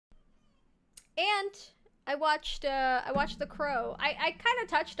And I watched The Crow. I kind of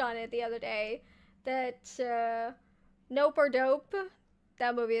touched on it the other day that Nope or Dope.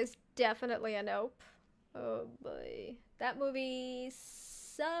 That movie is definitely a nope. Oh boy. That movie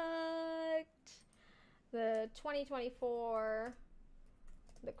sucked. The 2024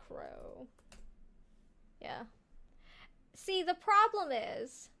 The Crow. Yeah. See, the problem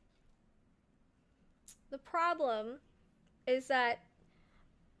is that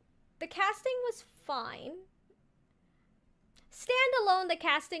the casting was fine. Standalone, the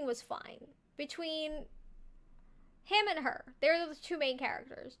casting was fine. Between him and her, they're the two main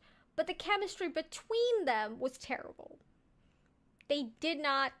characters. But the chemistry between them was terrible.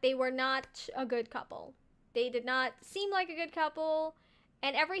 They were not a good couple. They did not seem like a good couple.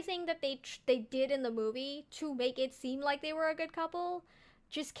 And everything that they did in the movie to make it seem like they were a good couple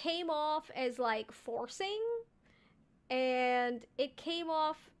just came off as like forcing, and it came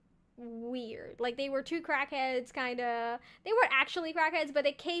off weird. Like they were two crackheads, kind of. They weren't actually crackheads, but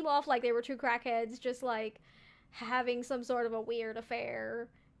it came off like they were two crackheads, just like having some sort of a weird affair,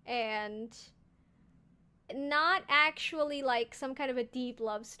 and not actually like some kind of a deep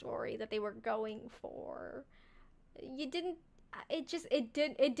love story that they were going for. You didn't. It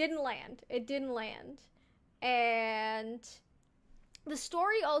didn't land. It didn't land, and the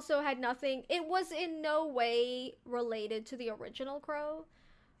story also had nothing. It was in no way related to the original Crow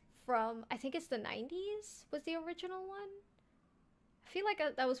from, I think it's the 90s was the original one. I feel like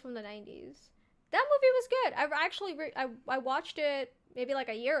that was from the 90s. That movie was good. I actually I watched it maybe like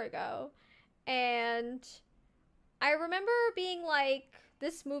a year ago, and I remember being like,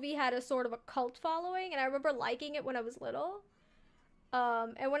 this movie had a sort of a cult following, and I remember liking it when I was little.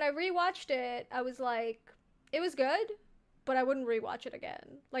 And when I rewatched it, I was like, it was good, but I wouldn't rewatch it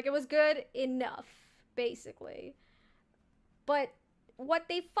again. Like, it was good enough, basically. But what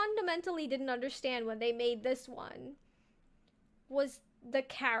they fundamentally didn't understand when they made this one was the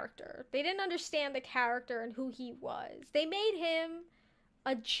character. They didn't understand the character and who he was. They made him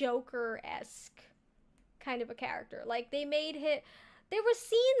a Joker-esque kind of a character. Like, they made him... There were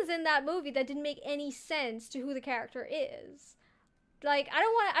scenes in that movie that didn't make any sense to who the character is. Like, I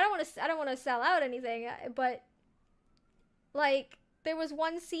don't want to sell out anything, but like there was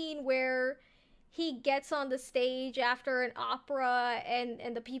one scene where he gets on the stage after an opera,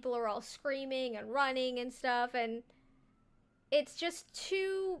 and the people are all screaming and running and stuff, and it's just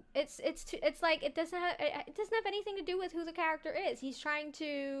too it's like it doesn't have anything to do with who the character is. He's trying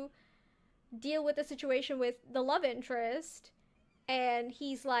to deal with the situation with the love interest, and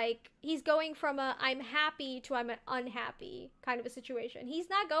he's going from a I'm happy to I'm unhappy kind of a situation. He's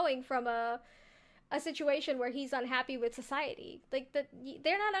not going from a situation where he's unhappy with society. Like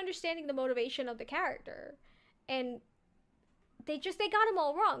they're not understanding the motivation of the character, and they got him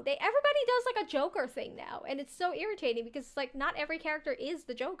all wrong. Everybody does like a Joker thing now, and it's so irritating because it's like not every character is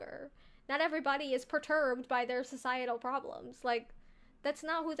the Joker. Not everybody is perturbed by their societal problems. Like that's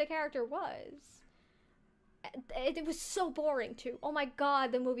not who the character was. It was so boring too. Oh my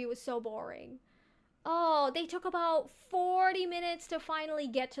god, the movie was so boring. Oh, they took about 40 minutes to finally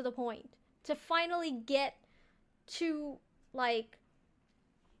get to the point. To finally get to like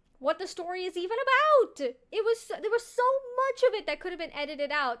what the story is even about. There was so much of it that could have been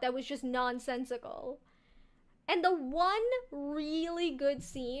edited out that was just nonsensical. And the one really good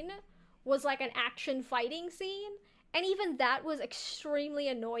scene was like an action fighting scene, and even that was extremely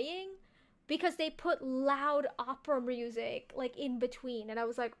annoying because they put loud opera music like in between, and I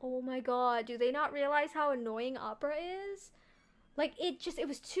was like, "Oh my god, do they not realize how annoying opera is?" Like it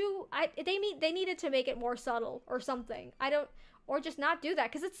was too they needed to make it more subtle or something. I don't Or just not do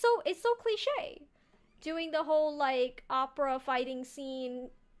that cuz it's so cliche. Doing the whole like opera fighting scene,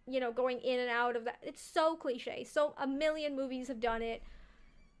 going in and out of that. It's so cliche. So a million movies have done it.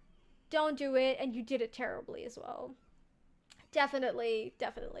 Don't do it, and you did it terribly as well. Definitely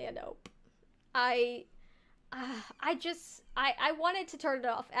a nope. I I wanted to turn it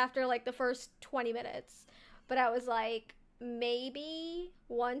off after like the first 20 minutes, but I was like, maybe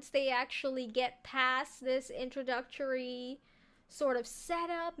once they actually get past this introductory sort of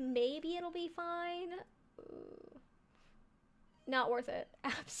setup, maybe it'll be fine. Ooh. Not worth it.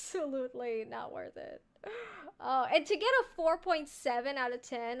 Absolutely not worth it. Oh, and to get a 4.7 out of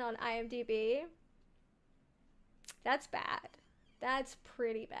 10 on IMDb, that's bad. That's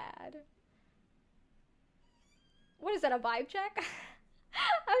pretty bad. What is that, a vibe check? I've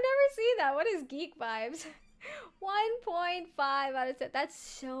never seen that. What is Geek Vibes? 1.5 out of 10. That's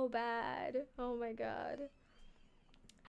so bad. Oh my god.